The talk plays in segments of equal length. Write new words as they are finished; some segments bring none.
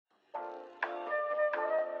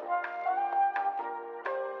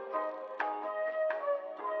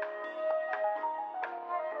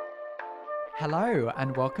Hello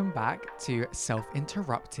and welcome back to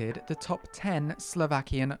Self-Interrupted, the top 10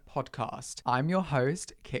 Slovakian podcast. I'm your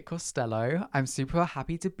host, Kit Costello. I'm super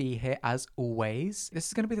happy to be here as always. This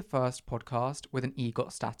is going to be the first podcast with an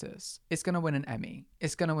EGOT status. It's going to win an Emmy.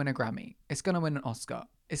 It's going to win a Grammy. It's going to win an Oscar.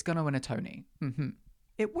 It's going to win a Tony.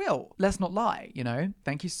 It will. Let's not lie, you know?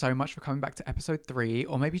 Thank you so much for coming back to episode 3,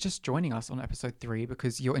 or maybe just joining us on episode 3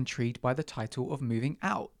 because you're intrigued by the title of Moving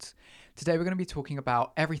Out. Today we're going to be talking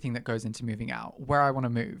about everything that goes into moving out, where I want to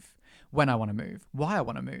move, when I want to move, why I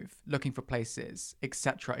want to move, looking for places,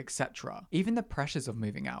 etc., etc. Even the pressures of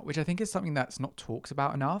moving out, which I think is something that's not talked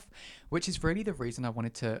about enough, which is really the reason I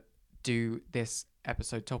wanted to do this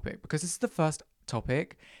episode topic, because this is the first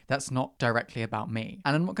topic that's not directly about me.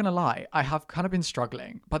 And I'm not gonna lie, I have kind of been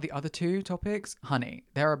struggling, but the other two topics, honey,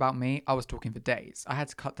 they're about me. I was talking for days. I had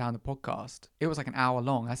to cut down the podcast. It was like an hour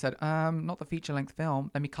long. I said, not the feature length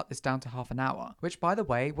film, let me cut this down to half an hour. Which, by the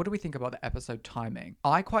way, what do we think about the episode timing?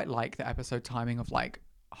 I quite like the episode timing of like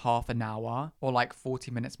half an hour or like 40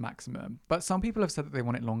 minutes maximum, but some people have said that they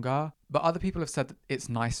want it longer, but other people have said that it's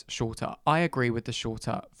nice shorter. I agree with the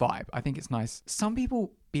shorter vibe. I think it's nice. Some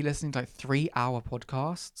people be listening to like 3-hour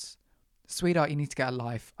podcasts. Sweetheart, you need to get a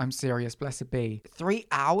life. I'm serious, blessed be. 3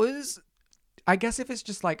 hours? I guess if it's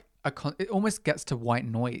just like it almost gets to white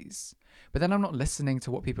noise, but then I'm not listening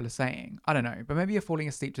to what people are saying. I don't know, but maybe you're falling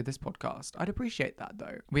asleep to this podcast. I'd appreciate that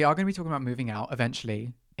though. We are going to be talking about moving out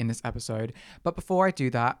eventually in this episode. But before I do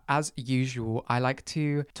that, as usual, I like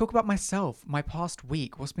to talk about myself, my past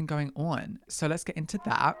week, what's been going on. So let's get into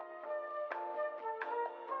that.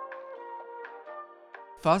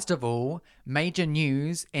 First of all, major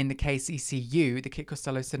news in the KCCU, the Kit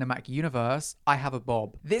Costello Cinematic Universe, I have a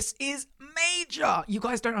bob. This is major! You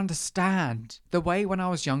guys don't understand. The way when I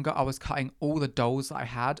was younger, I was cutting all the dolls that I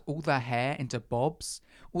had, all their hair into bobs,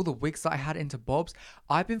 all the wigs that I had into bobs.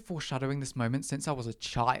 I've been foreshadowing this moment since I was a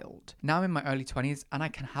child. Now I'm in my early 20s and I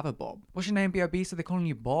can have a bob. What's your name, B.O.B.? So they're calling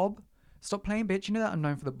you Bob? Stop playing, bitch. You know that I'm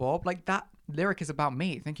known for the bob? Like, that lyric is about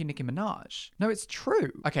me. Thank you, Nicki Minaj. No, it's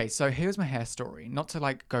true. Okay, so here's my hair story. Not to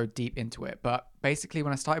like go deep into it, but basically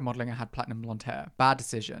when I started modeling, I had platinum blonde hair. Bad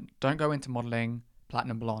decision. Don't go into modeling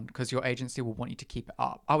platinum blonde because your agency will want you to keep it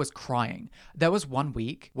up. I was crying. There was one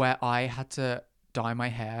week where I had to dye my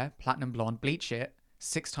hair platinum blonde, bleach it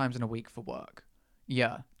 6 times in a week for work.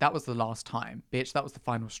 Yeah, that was the last time. Bitch, that was the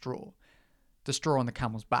final straw. The straw on the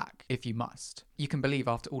camel's back, if you must. You can believe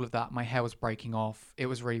after all of that, my hair was breaking off. It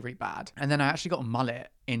was really, really bad. And then I actually got a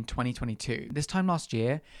mullet in 2022. This time last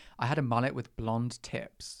year, I had a mullet with blonde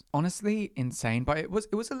tips. Honestly, insane, but it was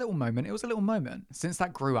a little moment. It was a little moment. Since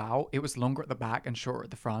that grew out, it was longer at the back and shorter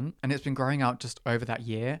at the front. And it's been growing out just over that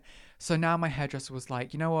year. So now my hairdresser was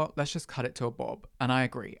like, you know what? Let's just cut it to a bob. And I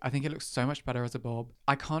agree. I think it looks so much better as a bob.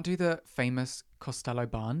 I can't do the famous Costello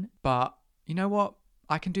bun, but you know what?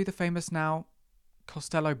 I can do the famous now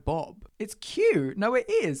Costello bob. It's cute. No, it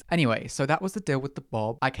is. Anyway, so that was the deal with the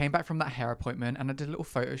bob. I came back from that hair appointment and I did a little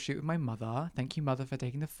photo shoot with my mother. Thank you, mother, for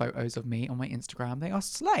taking the photos of me on my Instagram. They are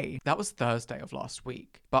slay. That was Thursday of last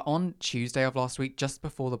week. But on Tuesday of last week, just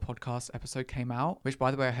before the podcast episode came out, which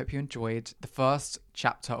by the way, I hope you enjoyed the first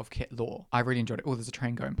chapter of Kit Law. I really enjoyed it. Oh, there's a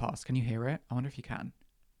train going past. Can you hear it? I wonder if you can.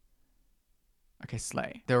 Okay,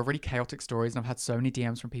 slay. There were really chaotic stories and I've had so many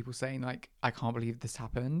DMs from people saying like, I can't believe this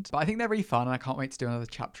happened. But I think they're really fun and I can't wait to do another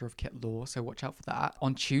chapter of Kit Law, so watch out for that.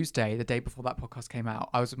 On Tuesday, the day before that podcast came out,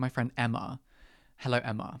 I was with my friend Emma. Hello,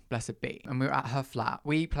 Emma. Blessed be. And we were at her flat.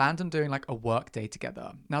 We planned on doing like a work day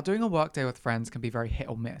together. Now, doing a work day with friends can be very hit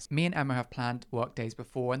or miss. Me and Emma have planned work days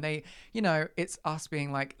before and they, you know, it's us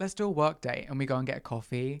being like, let's do a work day. And we go and get a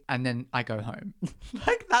coffee and then I go home.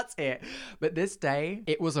 Like, that's it. But this day,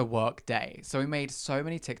 it was a work day. So we made so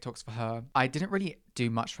many TikToks for her. I didn't really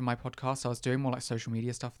do much for my podcast. So I was doing more like social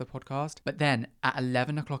media stuff for the podcast. But then at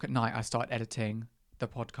 11 o'clock at night, I started editing the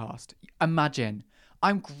podcast. Imagine.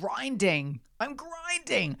 I'm grinding.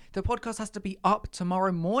 The podcast has to be up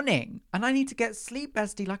tomorrow morning and I need to get sleep,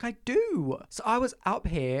 bestie, like I do. So I was up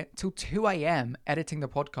here till 2 a.m. editing the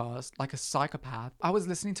podcast like a psychopath. I was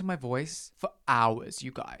listening to my voice for hours,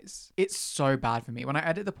 you guys. It's so bad for me. When I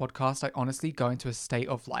edit the podcast, I honestly go into a state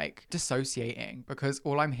of like dissociating because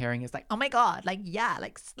all I'm hearing is like, oh my God, like, yeah,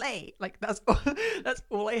 like slay. Like that's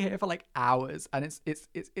all I hear for like hours. And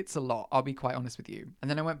it's a lot. I'll be quite honest with you.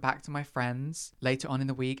 And then I went back to my friends later on in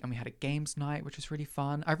the week and we had a games night, which was really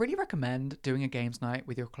fun. I really recommend doing a games night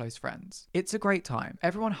with your close friends. It's a great time.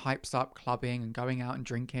 Everyone hypes up clubbing and going out and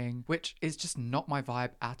drinking, which is just not my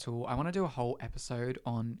vibe at all. I want to do a whole episode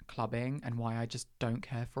on clubbing and why I just don't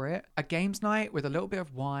care for it. A games night with a little bit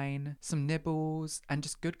of wine, some nibbles, and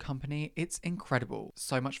just good company, it's incredible.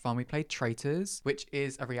 So much fun. We played Traitors, which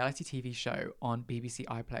is a reality TV show on BBC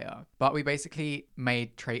iPlayer. But we basically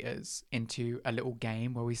made traitors into a little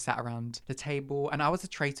game where we sat around the table, and I was a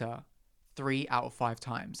traitor 3 out of 5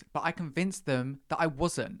 times, but I convinced them that I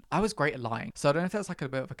wasn't. I was great at lying. So I don't know if that's like a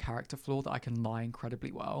bit of a character flaw, that I can lie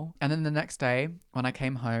incredibly well. And then the next day when I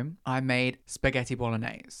came home, I made spaghetti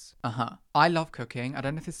bolognese. I love cooking. I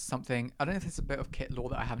don't know if this is a bit of kit law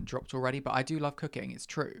that I haven't dropped already, but I do love cooking. It's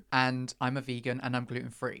true. And I'm a vegan and I'm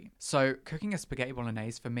gluten-free. So cooking a spaghetti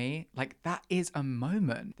bolognese for me, like, that is a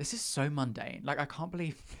moment. This is so mundane. Like, I can't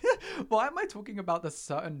believe why am I talking about the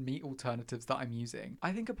certain meat alternatives that I'm using?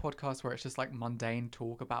 I think a podcast where it's just like mundane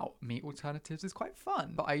talk about meat alternatives is quite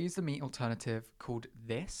fun. But I use the meat alternative called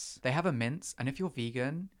this. They have a mince, and if you're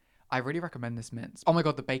vegan, I really recommend this mince. Oh my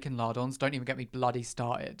god, the bacon lardons, don't even get me bloody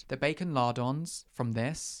started. The bacon lardons from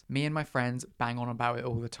this, me and my friends bang on about it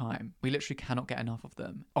all the time. We literally cannot get enough of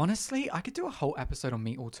them. Honestly, I could do a whole episode on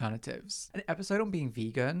meat alternatives. An episode on being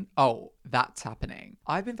vegan. Oh, that's happening.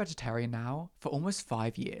 I've been vegetarian now for almost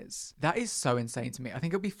 5 years. That is so insane to me. I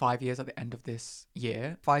think it'll be 5 years at the end of this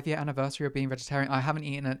year. 5-year anniversary of being vegetarian. I haven't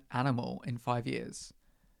eaten an animal in 5 years.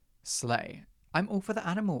 Slay. I'm all for the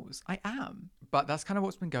animals. I am. But that's kind of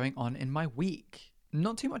what's been going on in my week.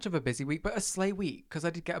 Not too much of a busy week, but a slay week, because I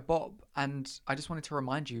did get a bob. And I just wanted to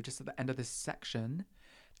remind you, just at the end of this section,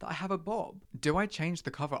 that I have a bob. Do I change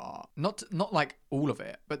the cover art? Not like all of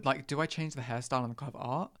it, but like, do I change the hairstyle on the cover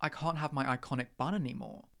art? I can't have my iconic bun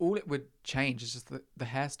anymore. All it would change is just the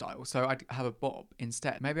hairstyle. So I'd have a bob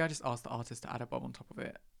instead. Maybe I just ask the artist to add a bob on top of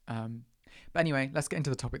it. But anyway, let's get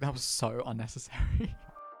into the topic. That was so unnecessary.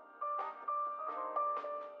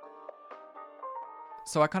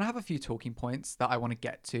 So I kind of have a few talking points that I want to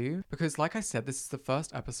get to, because like I said, this is the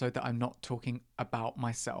first episode that I'm not talking about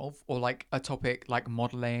myself or like a topic like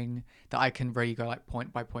modeling that I can really go like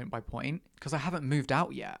point by point by point, because I haven't moved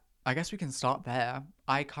out yet. I guess we can start there.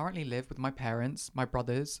 I currently live with my parents, my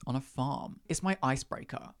brothers, on a farm. It's my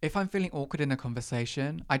icebreaker. If I'm feeling awkward in a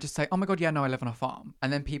conversation, I just say, oh my god, yeah, no, I live on a farm.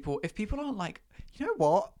 And then if people aren't like, you know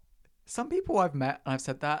what? Some people I've met and I've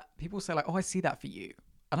said that, people say like, oh, I see that for you.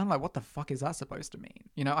 And I'm like, what the fuck is that supposed to mean?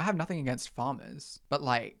 You know, I have nothing against farmers, but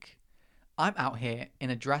like, I'm out here in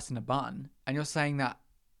a dress and a bun, and you're saying that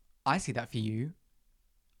I see that for you.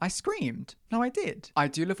 I screamed. No, I did. I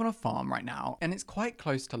do live on a farm right now, and it's quite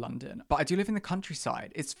close to London, but I do live in the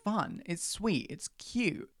countryside. It's fun. It's sweet. It's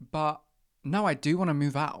cute. But no, I do want to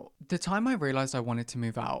move out. The time I realized I wanted to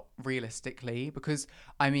move out, realistically, because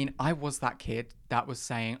I mean, I was that kid that was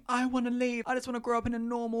saying, I want to leave. I just want to grow up in a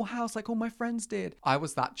normal house like all my friends did. I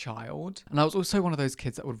was that child. And I was also one of those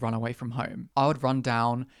kids that would run away from home. I would run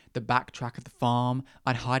down the back track of the farm.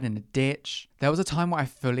 I'd hide in a ditch. There was a time where I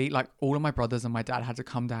fully, like, all of my brothers and my dad had to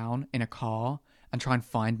come down in a car and try and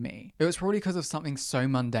find me. It was probably because of something so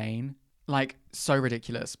mundane, like so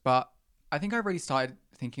ridiculous. But I think I really started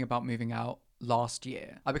thinking about moving out last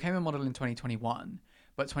year. I became a model in 2021,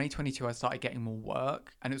 but 2022 I started getting more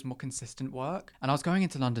work, and it was more consistent work. And I was going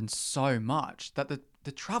into London so much that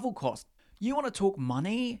the travel cost, you want to talk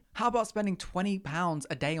money? How about spending £20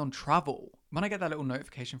 a day on travel? When I get that little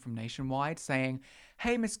notification from Nationwide saying,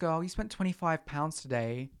 hey, Miss Girl, you spent £25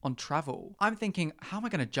 today on travel. I'm thinking, how am I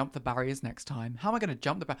going to jump the barriers next time? How am I going to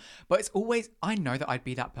jump the barriers? But it's always, I know that I'd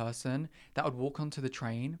be that person that would walk onto the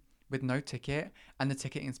train with no ticket, and the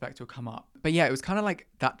ticket inspector will come up. But yeah, it was kind of like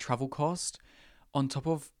that travel cost on top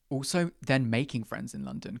of also then making friends in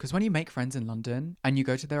London. Because when you make friends in London and you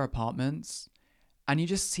go to their apartments and you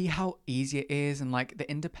just see how easy it is, and like the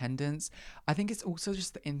independence, I think it's also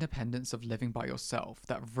just the independence of living by yourself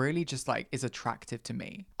that really just like is attractive to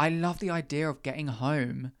me. I love the idea of getting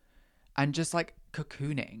home and just like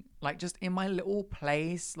cocooning, like just in my little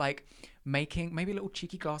place, like making maybe a little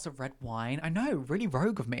cheeky glass of red wine. I know, really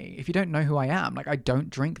rogue of me. If you don't know who I am, like I don't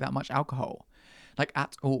drink that much alcohol, like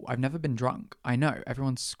at all. I've never been drunk. I know,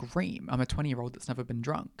 everyone scream. I'm a 20-year-old that's never been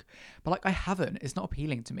drunk, but like I haven't. It's not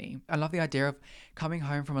appealing to me. I love the idea of coming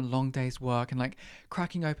home from a long day's work and like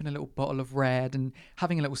cracking open a little bottle of red and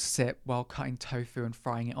having a little sip while cutting tofu and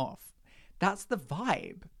frying it off. That's the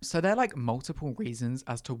vibe. So there are like multiple reasons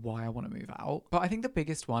as to why I want to move out. But I think the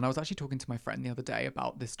biggest one, I was actually talking to my friend the other day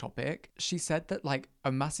about this topic. She said that like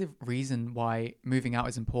a massive reason why moving out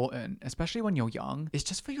is important, especially when you're young, is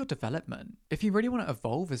just for your development. If you really want to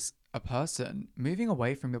evolve as a person, moving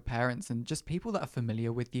away from your parents and just people that are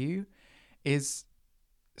familiar with you is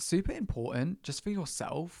super important just for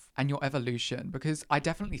yourself and your evolution, because I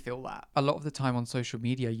definitely feel that a lot of the time on social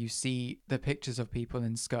media you see the pictures of people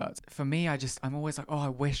in skirts. For me, I'm always like, oh, I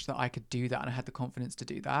wish that I could do that and I had the confidence to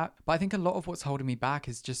do that. But I think a lot of what's holding me back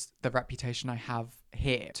is just the reputation I have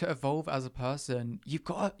here. To evolve as a person, you've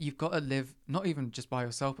got to live not even just by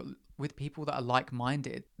yourself, but with people that are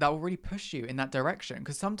like-minded, that will really push you in that direction.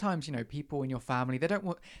 Because sometimes, people in your family, they're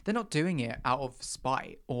not doing it out of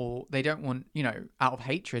spite, or they don't want, out of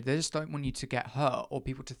hatred. They just don't want you to get hurt or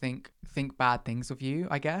people to think bad things of you,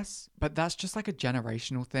 I guess. But that's just like a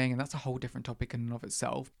generational thing, and that's a whole different topic in and of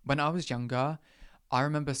itself. When I was younger, I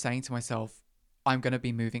remember saying to myself, I'm going to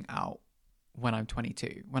be moving out when I'm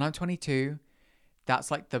 22. When I'm 22,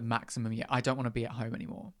 that's like the maximum. Yeah, I don't want to be at home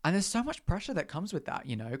anymore. And there's so much pressure that comes with that,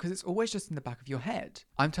 because it's always just in the back of your head.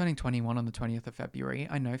 I'm turning 21 on the 20th of February.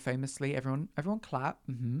 I know, famously, everyone clap.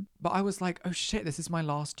 But I was like, oh shit, this is my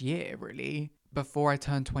last year, really, before I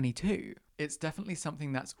turn 22. It's definitely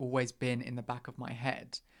something that's always been in the back of my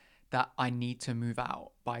head, that I need to move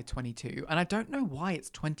out by 22. And I don't know why it's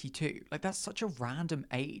 22. Like, that's such a random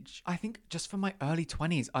age. I think just for my early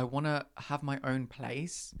 20s, I want to have my own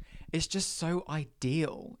place. It's just so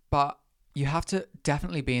ideal. But you have to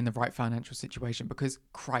definitely be in the right financial situation, because,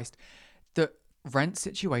 Christ, the rent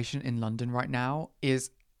situation in London right now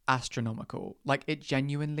is astronomical. Like, it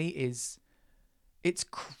genuinely is. It's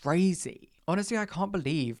crazy. Honestly, I can't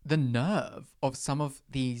believe the nerve of some of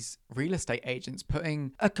these real estate agents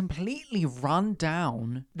putting a completely run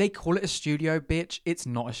down, they call it a studio, bitch. It's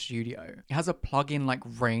not a studio. It has a plug-in like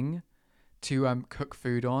ring to cook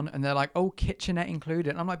food on, and they're like, oh, kitchenette included.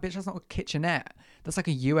 And I'm like, bitch, that's not a kitchenette. That's like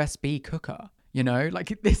a USB cooker,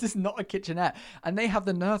 Like, this is not a kitchenette. And they have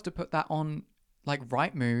the nerve to put that on like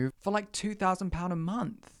Rightmove for like £2,000 a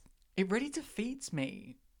month. It really defeats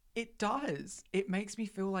me. It does. It makes me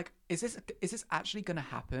feel like, is this actually going to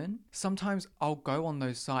happen? Sometimes I'll go on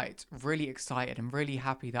those sites really excited and really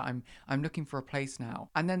happy that I'm looking for a place now.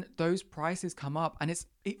 And then those prices come up and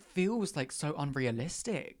it feels like so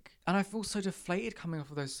unrealistic. And I feel so deflated coming off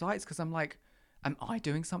of those sites, because I'm like, am I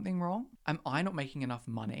doing something wrong? Am I not making enough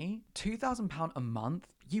money? £2,000 a month?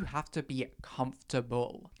 You have to be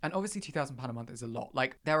comfortable. And obviously £2,000 a month is a lot.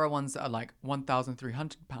 Like, there are ones that are like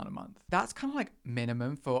 £1,300 a month. That's kind of like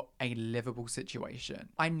minimum for a livable situation.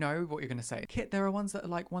 I know what you're going to say. Kit, there are ones that are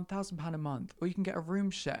like £1,000 a month, or you can get a room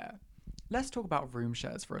share. Let's talk about room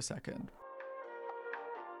shares for a second.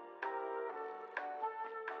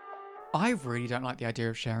 I really don't like the idea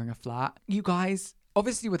of sharing a flat. You guys,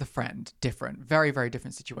 obviously with a friend, different, very, very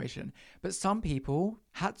different situation. But some people,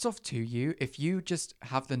 hats off to you if you just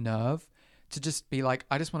have the nerve to just be like,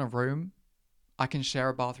 I just want a room. I can share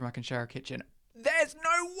a bathroom. I can share a kitchen. There's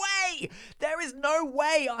no way. There is no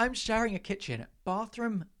way I'm sharing a kitchen.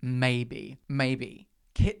 Bathroom, maybe.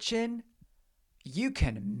 Kitchen, you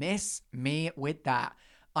can miss me with that.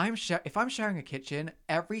 If I'm sharing a kitchen,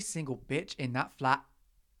 every single bitch in that flat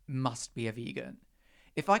must be a vegan.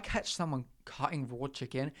 If I catch someone cutting raw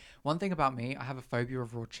chicken, one thing about me, I have a phobia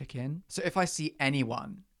of raw chicken. So if I see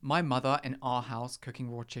anyone, my mother in our house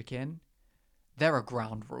cooking raw chicken, there are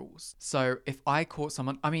ground rules. So if I caught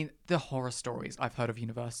someone, the horror stories I've heard of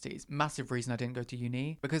universities, massive reason I didn't go to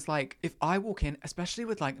uni, because like if I walk in, especially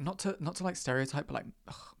with like, not to like stereotype, but like,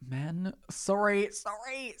 men, sorry.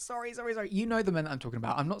 You know the men that I'm talking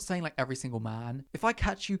about. I'm not saying like every single man. If I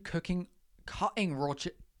catch you cutting raw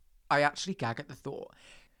chicken, I actually gag at the thought.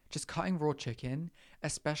 Just cutting raw chicken,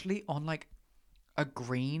 especially on like a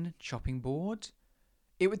green chopping board,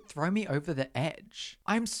 it would throw me over the edge.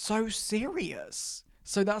 I'm so serious.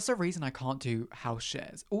 So that's the reason I can't do house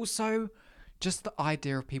shares. Also, just the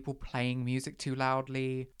idea of people playing music too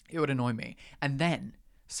loudly, it would annoy me. And then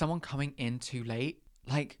someone coming in too late,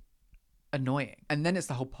 like, annoying. And then it's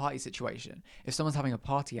the whole party situation. If someone's having a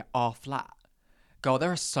party at our flat, God,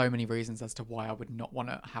 there are so many reasons as to why I would not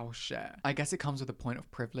want a house share. I guess it comes with a point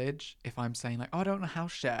of privilege. If I'm saying like, oh, I don't want a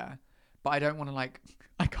house share, but I don't want to like,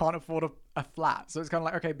 I can't afford a flat. So it's kind of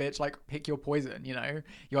like, okay, bitch, like pick your poison, You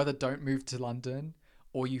either don't move to London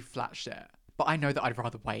or you flat share. But I know that I'd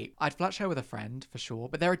rather wait. I'd flat share with a friend for sure,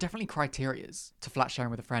 but there are definitely criterias to flat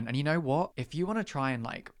sharing with a friend. And you know what? If you want to try and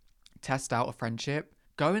like test out a friendship,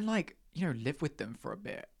 go and like, live with them for a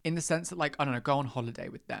bit. In the sense that like, I don't know, go on holiday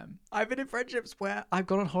with them. I've been in friendships where I've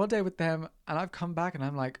gone on holiday with them and I've come back and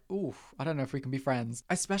I'm like, oof, I don't know if we can be friends.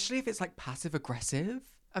 Especially if it's like passive aggressive.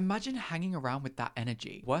 Imagine hanging around with that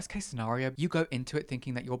energy. Worst case scenario, you go into it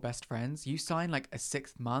thinking that you're best friends. You sign like a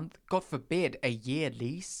 6th month, God forbid, a year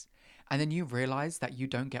lease. And then you realize that you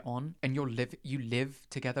don't get on and you live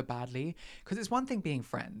together badly. Because it's one thing being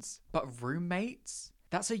friends, but roommates,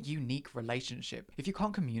 That's a unique relationship. If you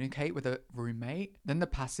can't communicate with a roommate, then the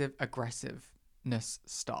passive aggressiveness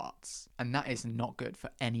starts, and that is not good for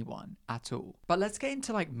anyone at all. But let's get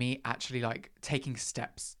into like me actually like taking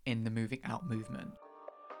steps in the moving out movement.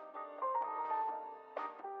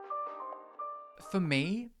 For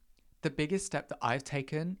me, the biggest step that I've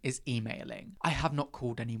taken is emailing. I have not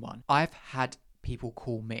called anyone. I've had people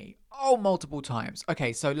call me. Oh, multiple times.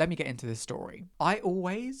 Okay, so let me get into this story. I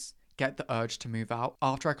always get the urge to move out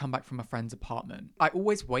after I come back from a friend's apartment. I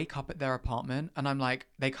always wake up at their apartment and I'm like,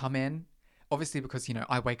 they come in, obviously because, you know,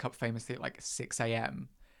 I wake up famously at like 6 a.m.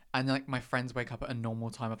 And like my friends wake up at a normal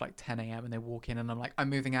time of like 10 a.m. and they walk in and I'm like, I'm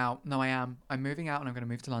moving out. No, I am. I'm moving out and I'm going to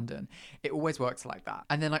move to London. It always works like that.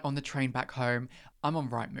 And then like on the train back home, I'm on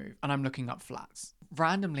Rightmove and I'm looking up flats.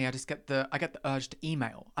 Randomly, I get the urge to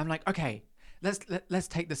email. I'm like, okay, let's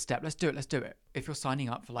take this step. Let's do it. If you're signing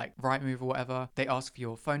up for like Rightmove or whatever, they ask for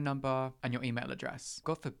your phone number and your email address.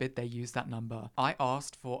 God forbid they use that number. I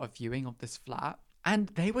asked for a viewing of this flat and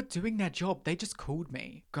they were doing their job. They just called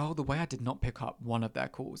me. Girl, the way I did not pick up one of their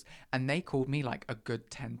calls, and they called me like a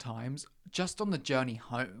good 10 times just on the journey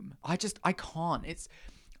home. I can't.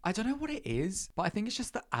 I don't know what it is, but I think it's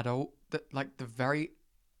just the very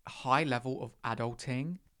high level of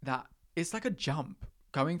adulting that it's like a jump.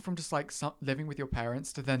 Going from just like living with your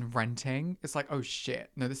parents to then renting, it's like, oh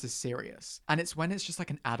shit, no, this is serious. And it's when it's just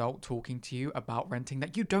like an adult talking to you about renting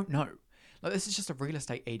that you don't know. Like, this is just a real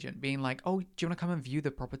estate agent being like, oh, do you want to come and view the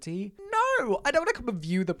property? No, I don't want to come and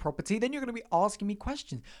view the property. Then you're going to be asking me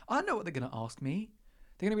questions. I know what they're going to ask me.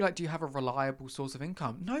 They're going to be like, do you have a reliable source of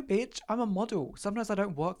income? No, bitch, I'm a model. Sometimes I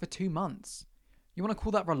don't work for 2 months. You want to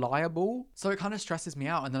call that reliable? So it kind of stresses me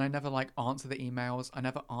out. And then I never like answer the emails. I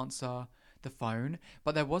never answer the phone.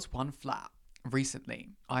 But there was one flat recently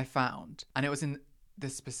I found, and it was in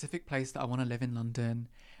this specific place that I want to live in London,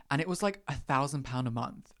 and it was like £1,000 a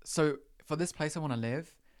month. So for this place I want to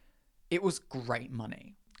live, it was great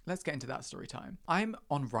money. Let's get into that story time. I'm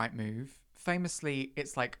on Rightmove. Famously,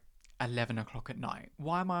 it's like 11 o'clock at night.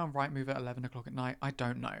 Why am I on Rightmove at 11 o'clock at night? I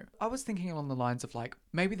don't know. I was thinking along the lines of like,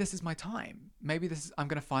 maybe this is my time. Maybe I'm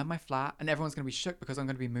going to find my flat and everyone's going to be shook because I'm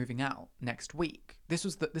going to be moving out next week. This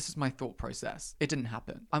is my thought process. It didn't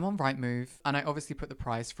happen. I'm on Rightmove and I obviously put the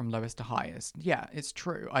price from lowest to highest. Yeah, it's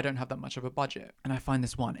true. I don't have that much of a budget. And I find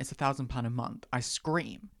this one. It's £1,000 a month. I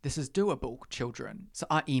scream, this is doable, children. So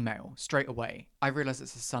I email straight away. I realize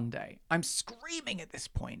it's a Sunday. I'm screaming at this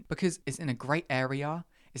point because it's in a great area.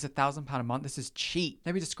 It's £1,000 a month. This is cheap.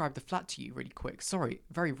 Let me describe the flat to you really quick. Sorry,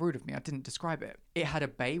 very rude of me. I didn't describe it. It had a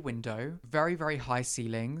bay window, very, very high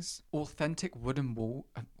ceilings, authentic wooden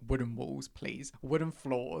walls, please. Wooden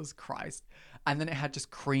floors, Christ. And then it had just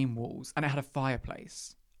cream walls, and it had a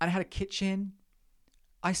fireplace, and it had a kitchen.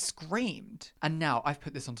 I screamed. And now I've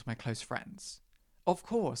put this onto my close friends. Of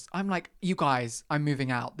course, I'm like, you guys, I'm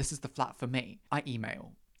moving out. This is the flat for me. I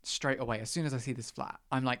email straight away. As soon as I see this flat,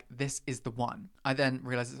 I'm like, this is the one. I then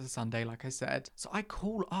realize it's a Sunday, like I said. So I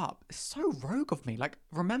call up. It's so rogue of me. Like,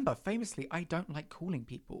 remember, famously, I don't like calling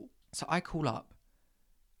people. So I call up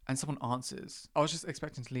and someone answers. I was just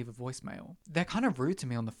expecting to leave a voicemail. They're kind of rude to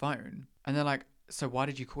me on the phone. And they're like, so why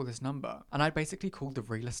did you call this number? And I basically called the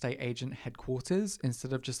real estate agent headquarters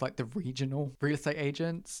instead of just like the regional real estate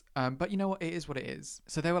agents. But you know what? It is what it is.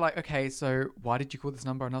 So they were like, okay, so why did you call this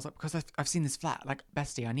number? And I was like, because I've seen this flat. Like,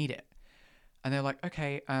 bestie, I need it. And they're like,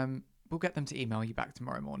 okay, we'll get them to email you back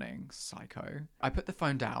tomorrow morning. Psycho. I put the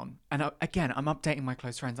phone down. And again, I'm updating my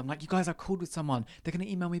close friends. I'm like, you guys, I called with someone. They're going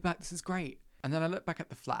to email me back. This is great. And then I look back at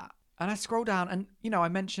the flat and I scroll down and, you know, I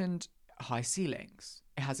mentioned high ceilings.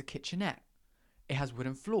 It has a kitchenette. It has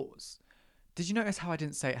wooden floors. Did you notice how I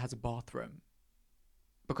didn't say it has a bathroom?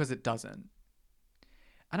 Because it doesn't.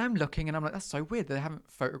 And I'm looking and I'm like, that's so weird. They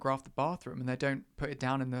haven't photographed the bathroom and they don't put it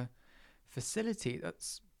down in the facility.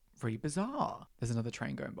 That's really bizarre. There's another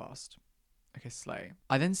train going past. Okay, slay.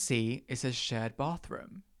 I then see it says shared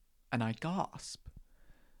bathroom and I gasp.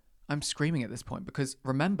 I'm screaming at this point because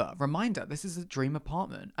reminder, this is a dream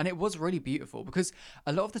apartment. And it was really beautiful because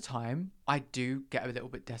a lot of the time I do get a little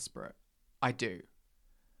bit desperate. I do.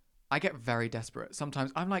 I get very desperate.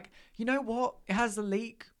 Sometimes I'm like, you know what? It has a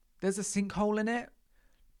leak. There's a sinkhole in it.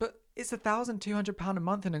 But it's £1,200 a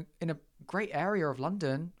month in a great area of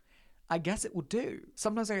London. I guess it will do.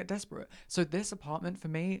 Sometimes I get desperate. So this apartment for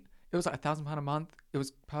me, it was like £1,000 a month. It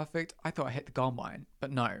was perfect. I thought I hit the gold mine.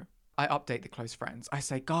 But no. I update the close friends. I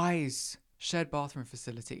say, guys, shared bathroom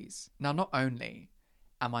facilities. Now, not only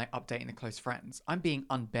am I updating the close friends, I'm being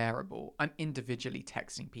unbearable. I'm individually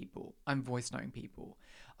texting people. I'm voice noting people.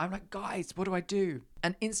 I'm like, guys, what do I do?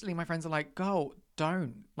 And instantly my friends are like, girl,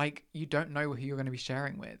 don't. Like, you don't know who you're going to be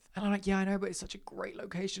sharing with. And I'm like, yeah, I know, but it's such a great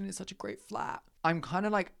location. It's such a great flat. I'm kind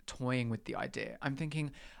of like toying with the idea. I'm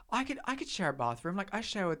thinking I could share a bathroom. Like, I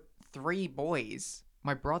share with 3 boys,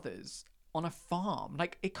 my brothers, on a farm.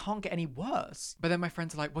 Like, it can't get any worse. But then my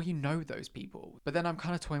friends are like, well, you know those people. But then I'm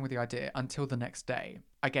kind of toying with the idea until the next day.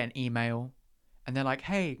 I get an email and they're like,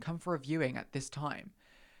 hey, come for a viewing at this time.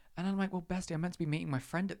 And I'm like, well, bestie, I'm meant to be meeting my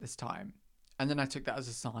friend at this time. And then I took that as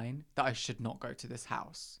a sign that I should not go to this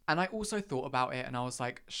house. And I also thought about it and I was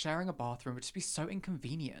like, sharing a bathroom would just be so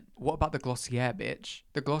inconvenient. What about the Glossier, bitch?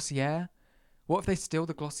 The Glossier? What if they steal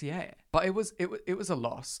the Glossier? But it was a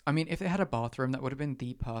loss. I mean, if they had a bathroom, that would have been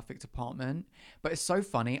the perfect apartment. But it's so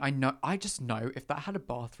funny. I just know if that had a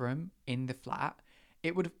bathroom in the flat,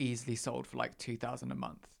 it would have easily sold for like $2,000 a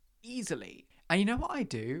month. Easily. And you know what I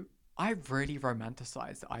do? I really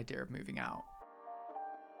romanticize the idea of moving out.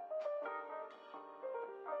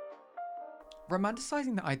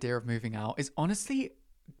 Romanticizing the idea of moving out is honestly,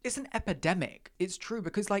 it's an epidemic. It's true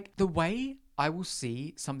because like the way I will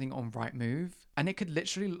see something on Rightmove and it could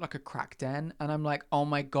literally look like a crack den and I'm like, oh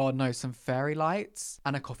my God, no, some fairy lights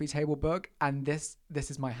and a coffee table book and this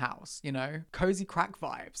is my house, you know? Cozy crack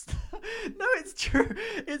vibes. No, it's true.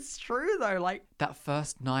 It's true though. Like that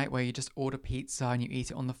first night where you just order pizza and you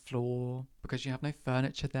eat it on the floor because you have no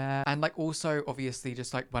furniture there. And like also obviously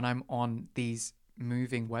just like when I'm on these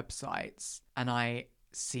moving websites and I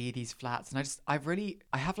see these flats and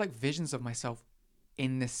I have like visions of myself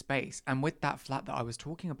in this space. And with that flat that I was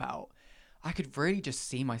talking about, I could really just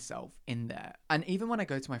see myself in there. And even when I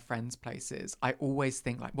go to my friends' places, I always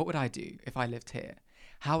think like, what would I do if I lived here?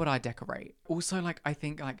 How would I decorate? Also, like, I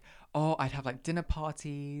think like, oh, I'd have like dinner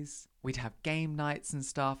parties, we'd have game nights and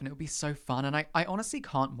stuff, and it would be so fun. And I honestly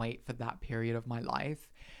can't wait for that period of my life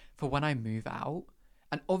for when I move out.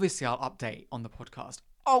 And obviously I'll update on the podcast.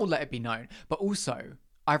 I'll let it be known. But also,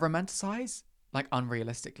 I romanticize like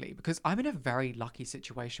unrealistically because I'm in a very lucky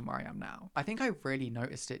situation where I am now. I think I really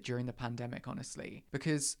noticed it during the pandemic, honestly,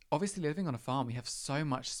 because obviously living on a farm, we have so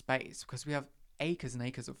much space because we have acres and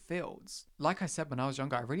acres of fields. Like I said, when I was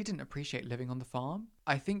younger, I really didn't appreciate living on the farm.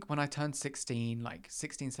 I think when I turned 16, like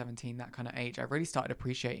 16, 17, that kind of age, I really started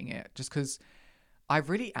appreciating it just because I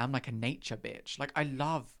really am like a nature bitch. Like I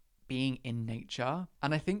love being in nature.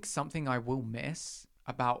 And I think something I will miss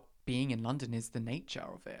about being in London is the nature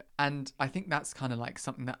of it. And I think that's kind of like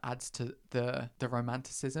something that adds to the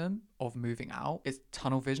romanticism of moving out. It's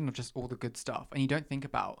tunnel vision of just all the good stuff. And you don't think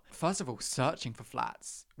about, first of all, searching for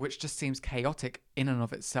flats, which just seems chaotic in and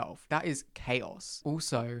of itself. That is chaos.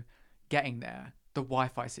 Also, getting there, the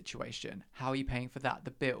Wi-Fi situation, how are you paying for that?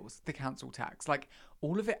 The bills, the council tax, like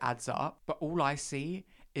all of it adds up. But all I see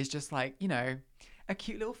is just like, you know, a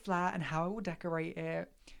cute little flat and how I will decorate it.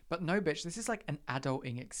 But no, bitch, this is like an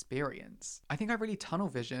adulting experience. I think I really tunnel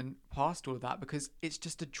vision past all of that because it's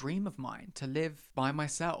just a dream of mine to live by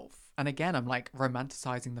myself. And again, I'm like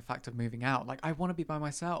romanticizing the fact of moving out. Like I want to be by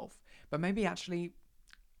myself, but maybe actually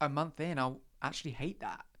a month in, I'll actually hate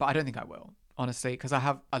that. But I don't think I will, honestly, because I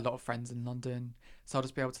have a lot of friends in London. So I'll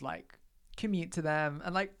just be able to like commute to them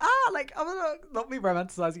and like I'm gonna not be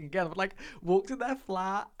romanticizing again, but like walk to their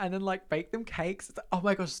flat and then like bake them cakes. It's like, oh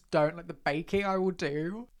my gosh, don't, like the baking I will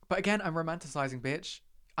do. But again, I'm romanticizing, bitch.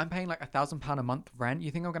 I'm paying like £1,000 a month rent.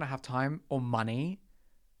 You think I'm gonna have time or money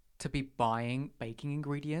to be buying baking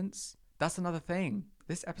ingredients? That's another thing.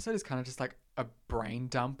 This episode is kind of just like a brain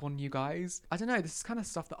dump on you guys. I don't know, this is kind of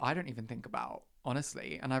stuff that I don't even think about,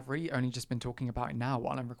 honestly. And I've really only just been talking about it now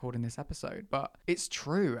while I'm recording this episode. But it's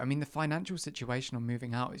true. I mean, the financial situation on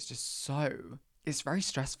moving out is just it's very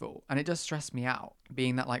stressful, and it does stress me out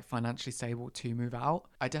being that like financially stable to move out.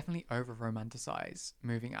 I definitely over romanticize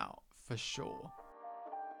moving out for sure.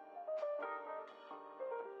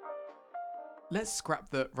 Let's scrap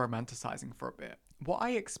the romanticizing for a bit. What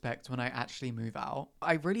I expect when I actually move out,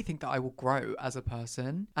 I really think that I will grow as a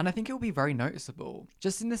person. And I think it will be very noticeable,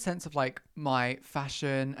 just in the sense of like my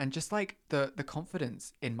fashion and just like the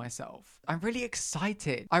confidence in myself. I'm really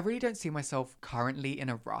excited. I really don't see myself currently in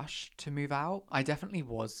a rush to move out. I definitely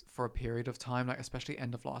was for a period of time, like especially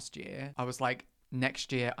end of last year. I was like,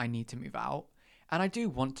 next year I need to move out. And I do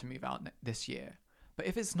want to move out this year. But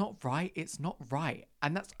if it's not right, it's not right.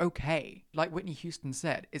 And that's okay. Like Whitney Houston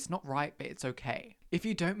said, it's not right, but it's okay. If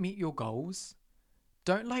you don't meet your goals,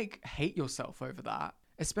 don't like hate yourself over that.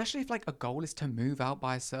 Especially if like a goal is to move out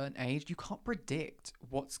by a certain age, you can't predict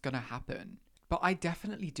what's going to happen. But I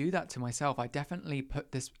definitely do that to myself. I definitely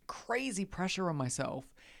put this crazy pressure on myself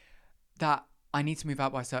that I need to move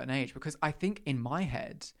out by a certain age because I think in my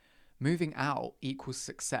head, moving out equals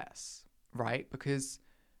success, right? Because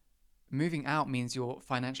moving out means you're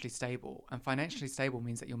financially stable, and financially stable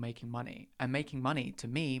means that you're making money, and making money to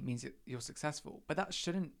me means that you're successful. But that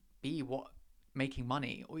shouldn't be what making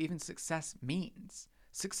money or even success means.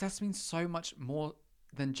 Success means so much more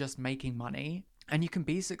than just making money, and you can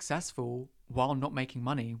be successful while not making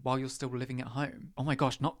money, while you're still living at home. Oh my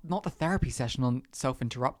gosh, not the therapy session on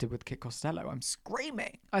Self-Interrupted with Kit Costello. I'm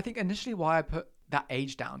screaming. I think initially why I put that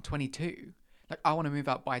age down, 22, like I want to move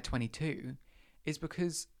out by 22, is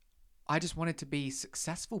because I just wanted to be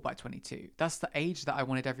successful by 22. That's the age that I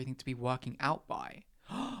wanted everything to be working out by.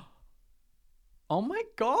 Oh my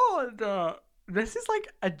God. This is like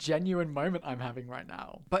a genuine moment I'm having right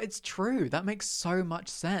now. But it's true. That makes so much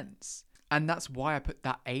sense. And that's why I put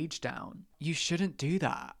that age down. You shouldn't do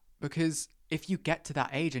that, because if you get to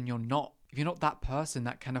that age and if you're not that person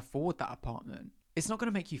that can afford that apartment, it's not going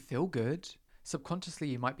to make you feel good. Subconsciously,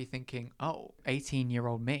 you might be thinking, oh,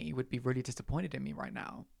 18-year-old me would be really disappointed in me right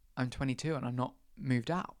now. I'm 22 and I'm not moved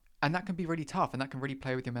out. And that can be really tough, and that can really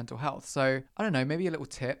play with your mental health. So I don't know, maybe a little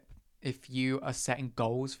tip, if you are setting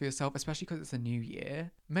goals for yourself, especially because it's a new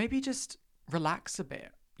year, maybe just relax a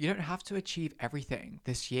bit. You don't have to achieve everything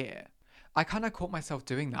this year. I kind of caught myself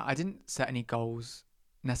doing that. I didn't set any goals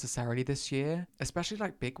necessarily this year, especially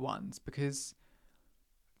like big ones, because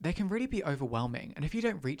they can really be overwhelming. And if you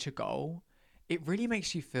don't reach a goal, it really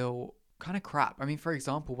makes you feel kind of crap. I mean, for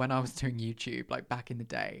example, when I was doing YouTube, like back in the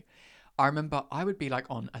day, I remember I would be like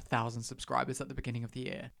on 1,000 subscribers at the beginning of the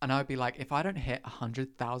year. And I would be like, if I don't hit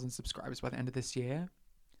 100,000 subscribers by the end of this year,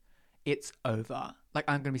 it's over. Like,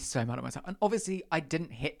 I'm going to be so mad at myself. And obviously I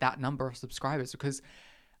didn't hit that number of subscribers because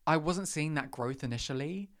I wasn't seeing that growth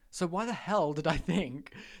initially. So why the hell did I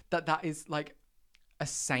think that that is like a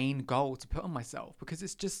sane goal to put on myself? Because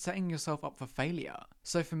it's just setting yourself up for failure.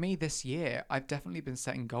 So for me this year, I've definitely been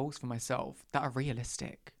setting goals for myself that are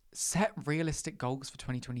realistic. Set realistic goals for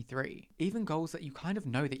 2023, even goals that you kind of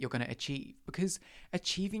know that you're going to achieve, because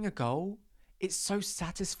achieving a goal, it's so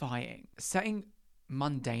satisfying. Setting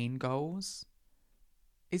mundane goals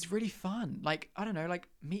is really fun. Like, I don't know, like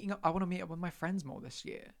meeting up. I want to meet up with my friends more this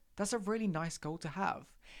year. That's a really nice goal to have.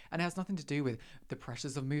 And it has nothing to do with the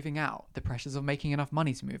pressures of moving out, the pressures of making enough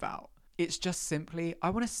money to move out. It's just simply, I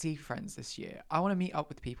want to see friends this year. I want to meet up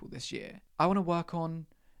with people this year. I want to work on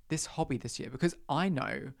this hobby this year, because I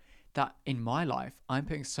know that in my life, I'm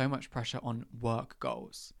putting so much pressure on work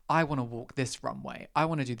goals. I want to walk this runway. I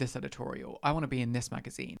want to do this editorial. I want to be in this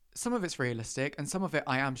magazine. Some of it's realistic, and some of it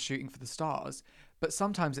I am shooting for the stars, but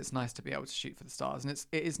sometimes it's nice to be able to shoot for the stars. And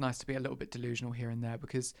it is nice to be a little bit delusional here and there,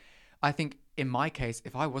 because I think in my case,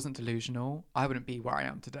 if I wasn't delusional, I wouldn't be where I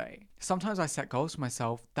am today. Sometimes I set goals for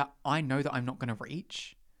myself that I know that I'm not going to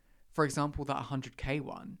reach. For example, that 100K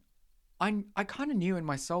one. I kind of knew in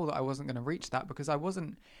my soul that I wasn't going to reach that, because I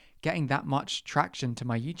wasn't getting that much traction to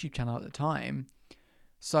my YouTube channel at the time.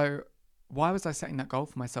 So why was I setting that goal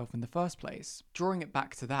for myself in the first place? Drawing it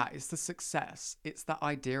back to that, it's the success. It's that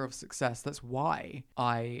idea of success. That's why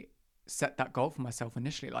I set that goal for myself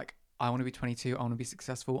initially. Like, I want to be 22, I want to be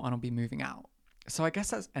successful, I want to be moving out. So I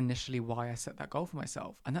guess that's initially why I set that goal for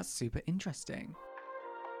myself. And that's super interesting.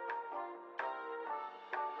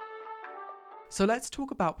 So let's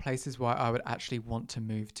talk about places where I would actually want to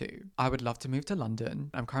move to. I would love to move to London.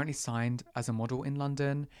 I'm currently signed as a model in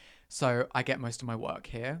London, so I get most of my work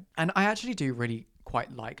here. And I actually do really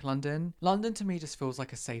quite like London. London to me just feels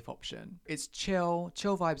like a safe option. It's chill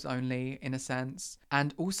vibes only in a sense.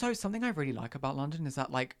 And also something I really like about London is that,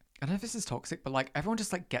 like, I don't know if this is toxic, but like everyone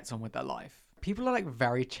just like gets on with their life. People are like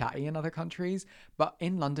very chatty in other countries, but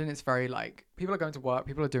in London, it's very like people are going to work,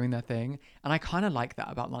 people are doing their thing. And I kind of like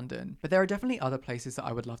that about London. But there are definitely other places that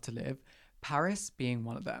I would love to live, Paris being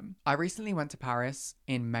one of them. I recently went to Paris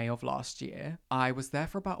in May of last year. I was there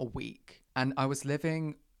for about a week, and I was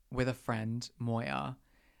living with a friend, Moya,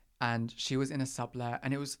 and she was in a sublet,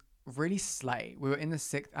 and it was really slay. We were in the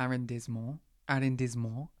 6th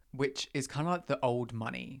arrondissement, which is kind of like the old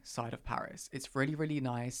money side of Paris. It's really, really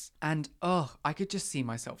nice. And I could just see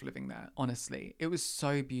myself living there, honestly. It was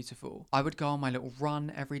so beautiful. I would go on my little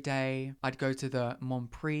run every day. I'd go to the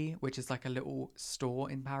Montprix, which is like a little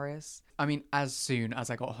store in Paris. I mean, as soon as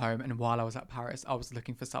I got home and while I was at Paris, I was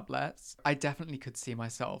looking for sublets. I definitely could see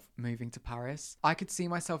myself moving to Paris. I could see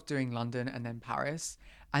myself doing London and then Paris,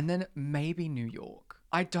 and then maybe New York.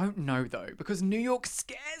 I don't know though, because New York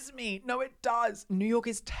scares me. No, it does. New York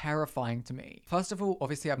is terrifying to me. First of all,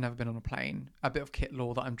 obviously I've never been on a plane. A bit of kit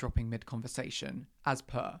law that I'm dropping mid-conversation, as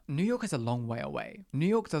per. New York is a long way away. New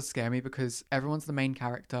York does scare me because everyone's the main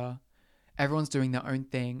character. Everyone's doing their own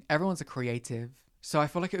thing. Everyone's a creative. So I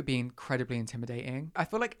feel like it would be incredibly intimidating. I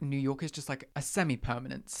feel like New York is just like a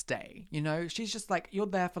semi-permanent stay, you know? She's just like, you're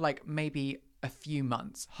there for like maybe a few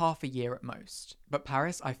months, half a year at most. But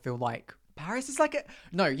Paris, I feel like Paris is like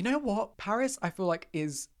no, you know what? Paris, I feel like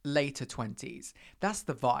is later 20s. That's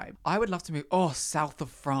the vibe. I would love to move. Oh, south of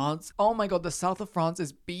France. Oh my God, the south of France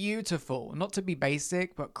is beautiful. Not to be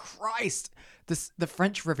basic, but Christ, the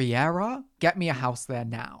French Riviera, get me a house there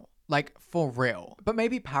now. Like for real. But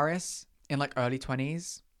maybe Paris in like early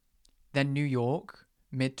 20s, then New York,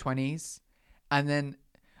 mid 20s, and then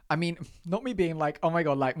I mean, not me being like, oh my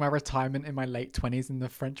God, like my retirement in my late 20s in the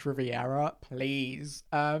French Riviera, please.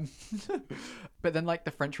 But then like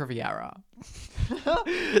the French Riviera.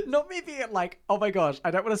 Not me being like, oh my gosh,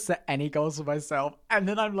 I don't want to set any goals for myself. And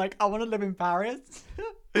then I'm like, I want to live in Paris,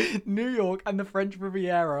 New York, and the French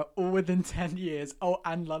Riviera all within 10 years. Oh,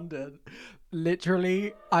 and London.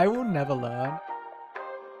 Literally, I will never learn.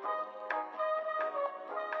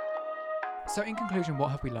 So in conclusion,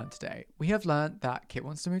 what have we learned today? We have learned that Kit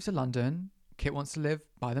wants to move to London, Kit wants to live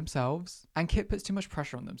by themselves, and Kit puts too much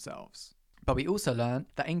pressure on themselves. But we also learned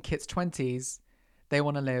that in Kit's 20s, they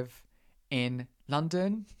want to live in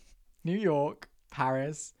London, New York,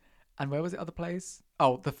 Paris, and where was the other place?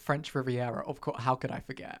 Oh, the French Riviera. Of course, how could I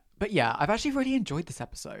forget? But yeah, I've actually really enjoyed this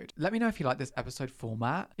episode. Let me know if you like this episode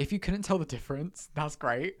format. If you couldn't tell the difference, that's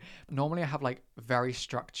great. Normally I have like very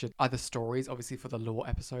structured either stories, obviously for the law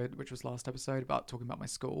episode, which was last episode about talking about my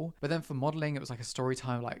school. But then for modeling, it was like a story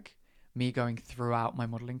time, like me going throughout my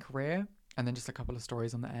modeling career. And then just a couple of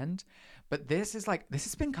stories on the end. But this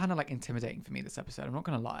has been kind of like intimidating for me this episode. I'm not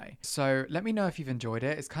going to lie. So let me know if you've enjoyed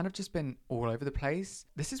it. It's kind of just been all over the place.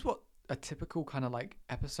 This is what a typical kind of like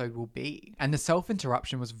episode will be. And the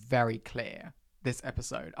self-interruption was very clear this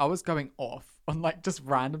episode. I was going off on like just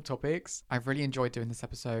random topics. I've really enjoyed doing this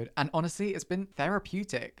episode. And honestly, it's been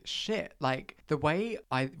therapeutic. Shit. Like the way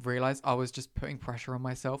I realized I was just putting pressure on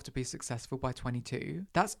myself to be successful by 22.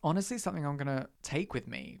 That's honestly something I'm going to take with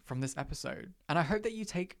me from this episode. And I hope that you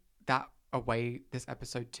take that away this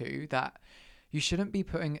episode too, that you shouldn't be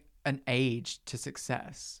putting an age to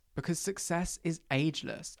success because success is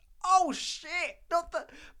ageless. Oh shit, not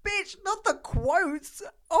the quotes.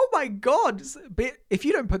 Oh my God. But if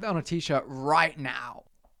you don't put that on a t-shirt right now,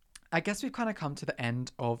 I guess we've kind of come to the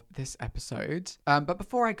end of this episode. But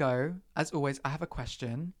before I go, as always, I have a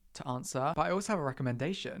question to answer, but I also have a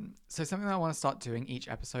recommendation. So something that I want to start doing each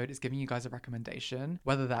episode is giving you guys a recommendation,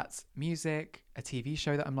 whether that's music, a TV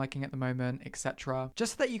show that I'm liking at the moment, etc.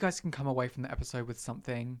 Just so that you guys can come away from the episode with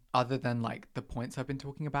something other than like the points I've been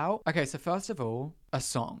talking about. Okay, so first of all, a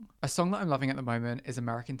song. A song that I'm loving at the moment is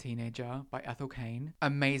American Teenager by Ethel Cain.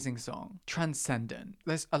 Amazing song. Transcendent.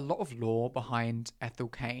 There's a lot of lore behind Ethel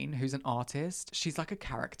Cain, who's an artist. She's like a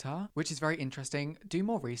character, which is very interesting. Do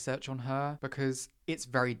more research on her because it's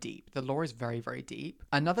very deep. The lore is very, very deep.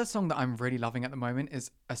 Another song that I'm really loving at the moment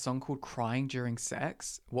is a song called Crying During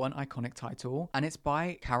Sex. What an iconic title. And it's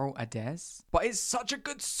by Carol Adez. But it's such a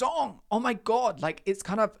good song. Oh my God. Like it's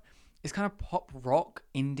kind of pop rock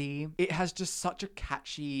indie. It has just such a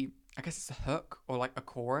catchy, I guess it's a hook or like a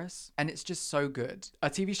chorus, and it's just so good. A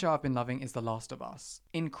TV show I've been loving is The Last of Us.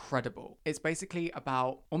 Incredible. It's basically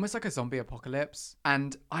about almost like a zombie apocalypse,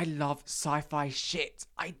 and I love sci-fi shit.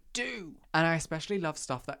 I do. And I especially love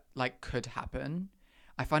stuff that like could happen.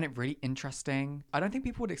 I find it really interesting. I don't think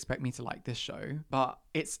people would expect me to like this show, but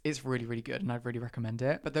it's really, really good and I'd really recommend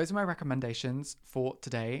it. But those are my recommendations for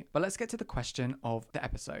today. But let's get to the question of the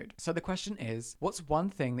episode. So the question is, what's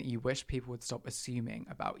one thing that you wish people would stop assuming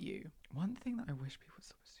about you? One thing that I wish people would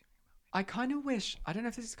stop assuming about me. I kind of wish, I don't know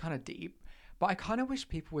if this is kind of deep, but I kind of wish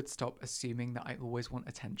people would stop assuming that I always want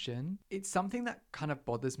attention. It's something that kind of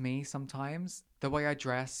bothers me sometimes. The way I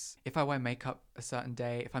dress, if I wear makeup a certain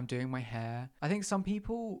day, if I'm doing my hair. I think some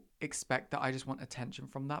people expect that I just want attention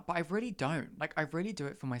from that, but I really don't. Like, I really do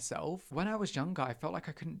it for myself. When I was younger, I felt like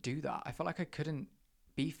I couldn't do that. I felt like I couldn't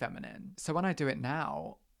be feminine. So when I do it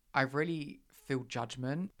now, I really feel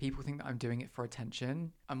judgment. People think that I'm doing it for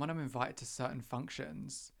attention. And when I'm invited to certain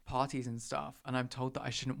functions, parties and stuff, and I'm told that I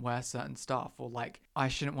shouldn't wear certain stuff, or like I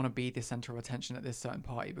shouldn't want to be the center of attention at this certain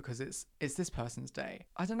party because it's this person's day.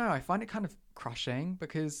 I don't know, I find it kind of crushing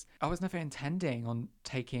because I was never intending on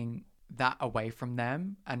taking that away from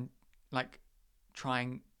them and like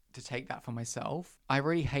trying to take that for myself. I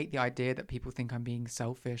really hate the idea that people think I'm being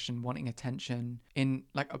selfish and wanting attention in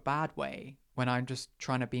like a bad way when I'm just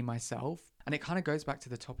trying to be myself. And it kind of goes back to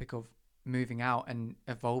the topic of moving out and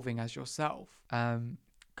evolving as yourself.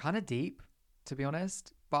 Kind of deep, to be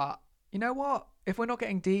honest. But you know what? If we're not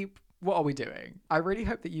getting deep, what are we doing? I really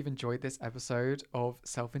hope that you've enjoyed this episode of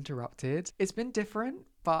Self-Interrupted. It's been different,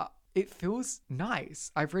 but it feels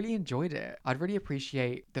nice. I've really enjoyed it. I'd really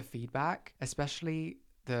appreciate the feedback, especially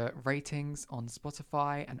the ratings on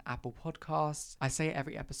Spotify and Apple Podcasts. I say it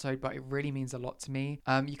every episode, but it really means a lot to me.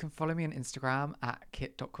 You can follow me on Instagram at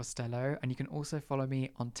kit.costello, and you can also follow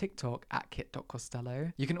me on TikTok at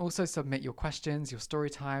kit.costello. You can also submit your questions, your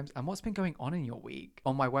story times, and what's been going on in your week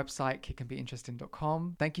on my website,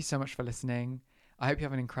 kitcanbeinteresting.com. Thank you so much for listening. I hope you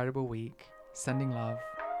have an incredible week. Sending love,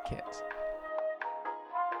 Kit.